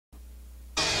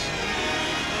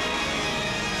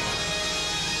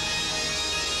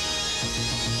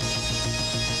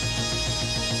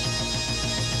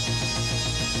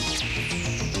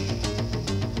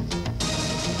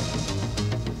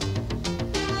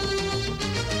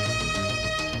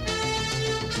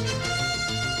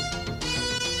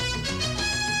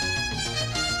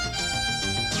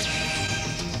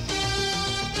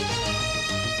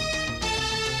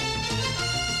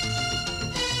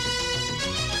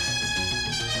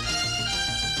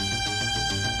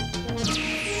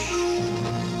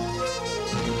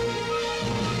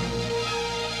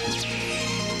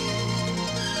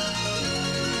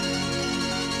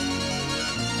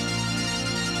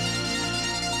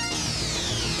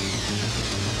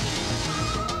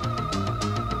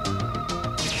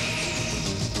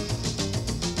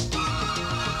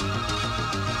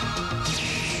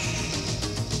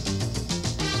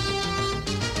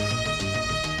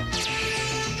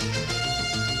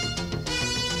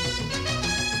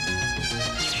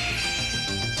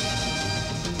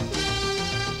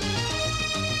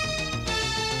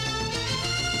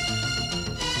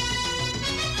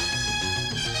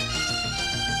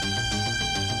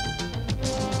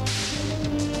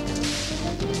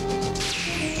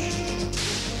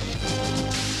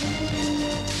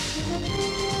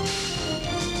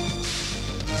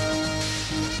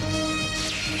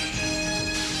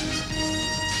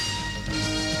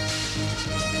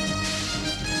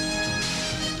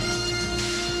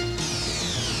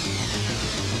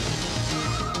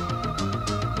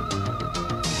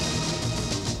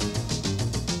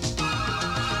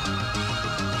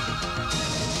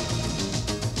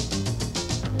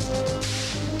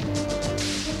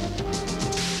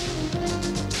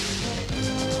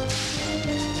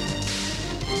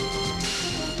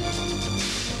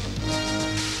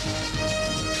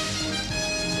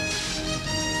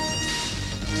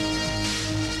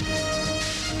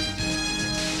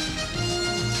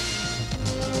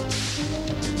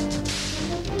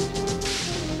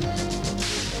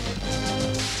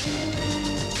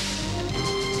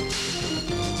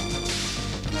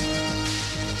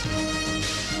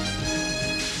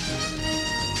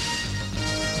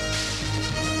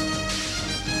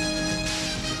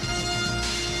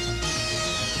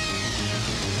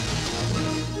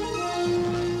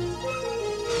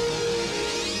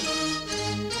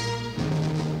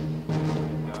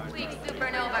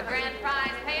A grand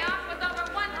prize payoff was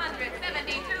over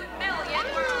 172 million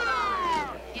world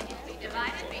dollars. It is to be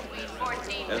divided between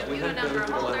 14 As we have been for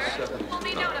the last 7 will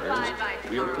be notified by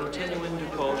we are tomorrow. continuing to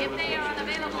call If they are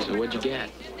unavailable. So what'd you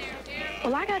get?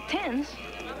 Well, I got 10s.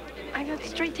 I got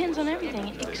straight 10s on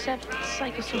everything except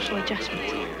psychosocial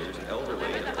adjustment.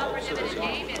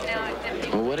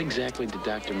 Well, what exactly did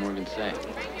Dr. Morgan say?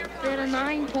 That a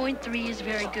 9.3 is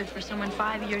very good for someone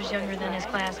 5 years younger than his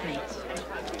classmates.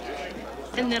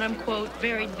 And that I'm, quote,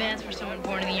 very advanced for someone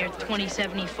born in the year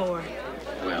 2074.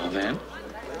 Well, then?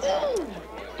 Ooh!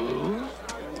 Ooh?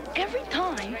 Every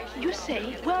time you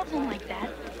say, well, something like that,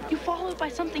 you follow it by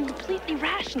something completely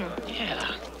rational. Yeah.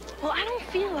 Well, I don't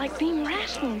feel like being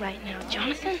rational right now,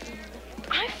 Jonathan.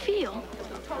 I feel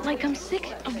like I'm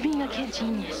sick of being a kid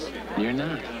genius. You're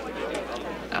not.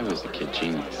 I was a kid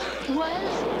genius.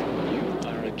 Was? You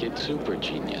are a kid super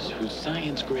genius whose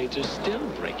science grades are still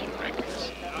breaking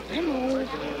records. I'm old.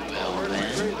 Well,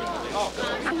 then?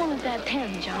 I wanted that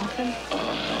 10, Jonathan.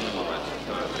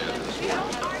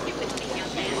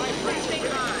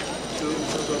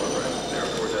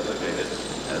 Therefore designated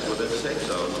as within safe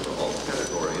zones for all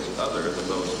categories other than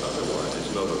those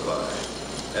otherwise notified.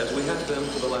 As we have been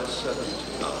for the last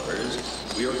 17 hours,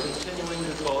 we are continuing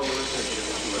to call your attention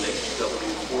to an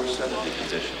HW470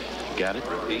 condition. Got it?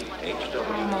 Repeat,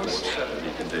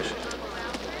 HW470 condition.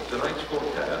 Tonight's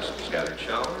forecast, scattered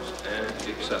showers and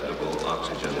acceptable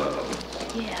oxygen level.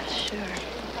 Yeah, sure.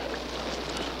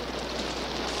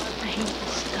 I hate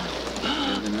this stuff.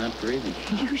 They're not breathing.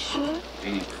 You sure?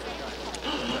 Deep.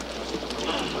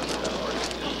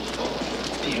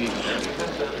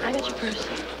 I got your purse.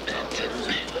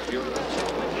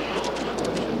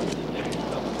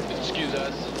 Excuse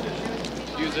us.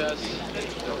 Excuse us.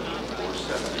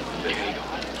 There you go.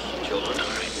 Children,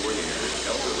 4 years,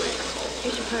 elderly.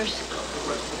 Here's your purse.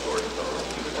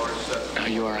 Are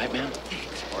you all right, ma'am?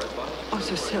 Oh,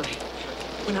 so silly.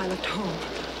 When I left home,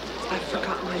 I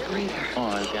forgot my breather. Oh,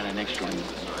 I've got an extra one.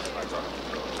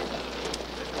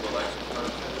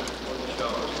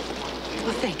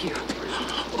 Well, thank you.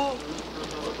 Oh,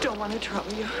 don't want to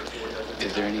trouble you.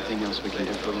 Is there anything else we can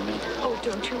do for you, ma'am? Oh,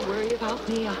 don't you worry about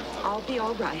me. I'll be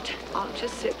all right. I'll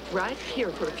just sit right here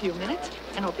for a few minutes,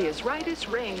 and I'll be as right as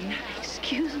rain.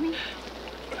 Excuse me?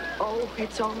 Oh,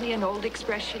 it's only an old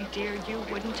expression, dear. You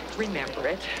wouldn't remember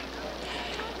it.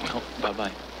 Well,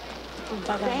 bye-bye.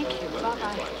 Bye-bye. Thank you.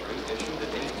 Bye-bye. Issued at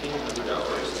 1,800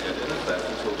 hours and in effect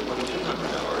until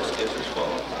 2,200 hours is as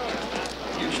follows.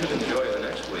 You should enjoy the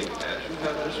next week as you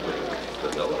have this week,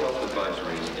 but no health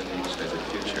advisories in the extended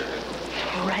future.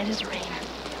 Right as rain.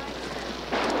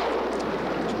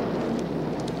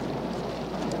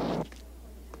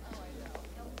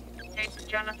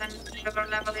 Jonathan, sugar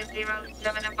level is 0,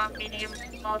 7 above medium.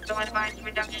 Also advised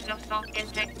reduction of salt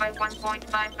intake by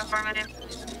 1.5 affirmative.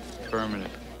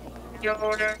 Affirmative. Your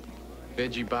order.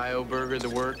 Veggie bio burger, the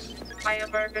works? Bio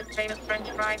burgers, famous French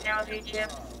fried algae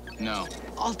chips. No.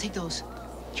 I'll take those.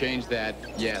 Change that,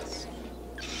 yes.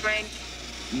 Drink.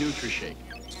 Nutri-Shake.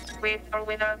 With or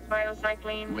without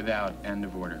biocycline. Without, end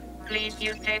of order. Please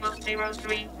use table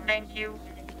 03. Thank you.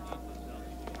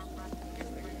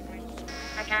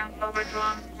 Account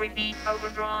overdrawn. Repeat,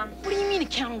 overdrawn. What do you mean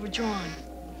account overdrawn?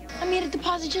 I made a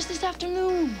deposit just this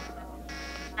afternoon.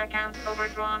 Account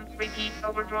overdrawn. Repeat,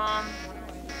 overdrawn.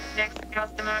 Next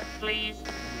customer, please.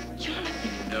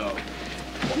 Jonathan, No.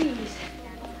 please.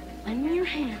 Lend me your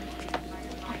hand.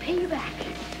 I'll pay you back.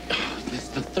 This is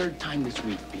the third time this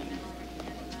week, Beanie.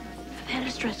 I've had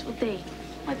a stressful day.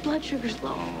 My blood sugar's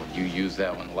low. Oh, you used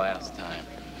that one last time.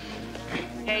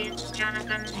 Hey,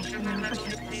 Jonathan. Sugar level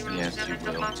is 0, Yes, you 7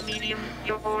 will. above medium.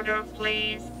 Your order,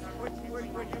 please.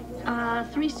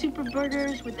 3 super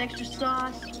burgers with extra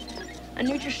sauce, a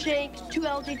Nutri-Shake, 2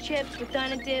 algae chips with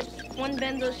Dyna dips, 1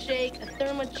 benzo shake, a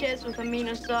thermo chips with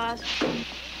amino sauce.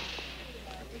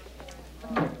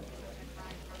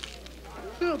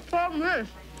 See, the problem is,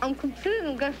 I'm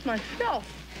competing against myself.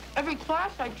 Every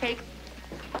class I take,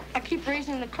 I keep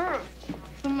raising the curve.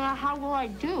 No matter how well I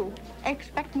do, they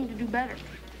expect me to do better.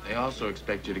 They also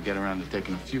expect you to get around to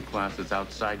taking a few classes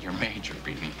outside your major,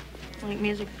 Beanie. Like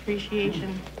music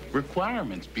appreciation.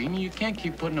 Requirements, Beanie. You can't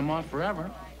keep putting them off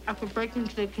forever. I could break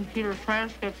into the computer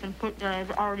transcripts and put that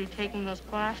I've already taken those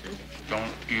classes.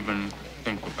 Don't even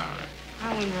think about it.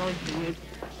 I wouldn't really do it.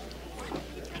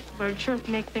 But it sure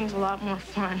make things a lot more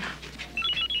fun.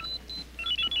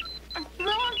 You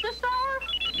know at this hour?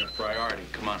 Your priority.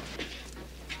 Come on.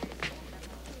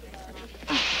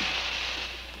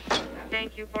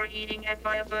 Thank you for eating at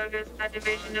Bio Burgers, a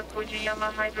division of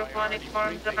Fujiyama Hydroponic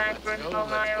Farms of Akron,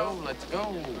 Ohio. Let's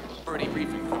go. Priority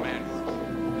briefing,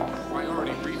 Commander.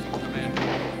 Priority briefing,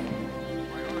 Commander.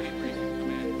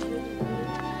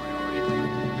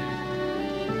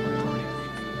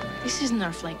 in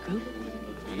our flight group.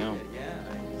 I know.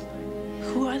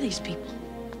 Who are these people?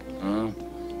 I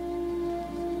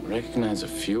recognize a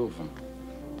few of them.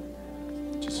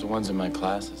 Just the ones in my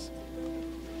classes.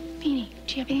 Beanie,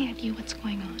 do you have any idea what's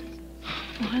going on?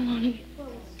 Why, Lonnie?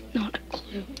 Not a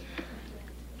clue.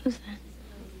 Who's that?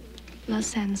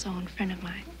 Los Sanzone, friend of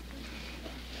mine.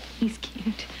 He's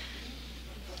cute.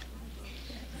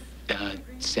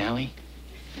 Sally?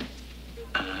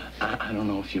 I don't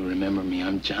know if you remember me.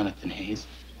 I'm Jonathan Hayes.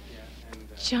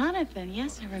 Jonathan,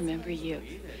 yes, I remember you.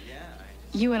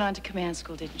 You went on to command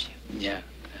school, didn't you? Yeah.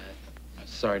 I'm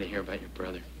sorry to hear about your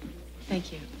brother.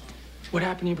 Thank you. What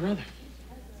happened to your brother?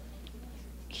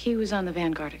 He was on the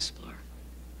Vanguard Explorer.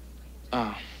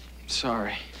 Oh,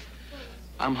 sorry.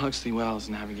 I'm Huxley Wells,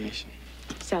 navigation.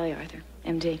 Sally Arthur,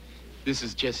 MD. This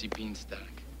is Jesse Beanstalk.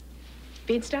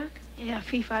 Beanstalk? Yeah,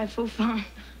 fee fi fo fum.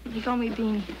 They call me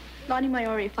Beanie. Lonnie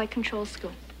Maiori, Flight Control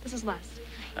School. This is Les.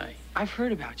 Hi. I've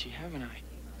heard about you, haven't I?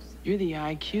 You're the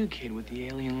IQ kid with the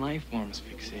alien life forms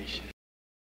fixation.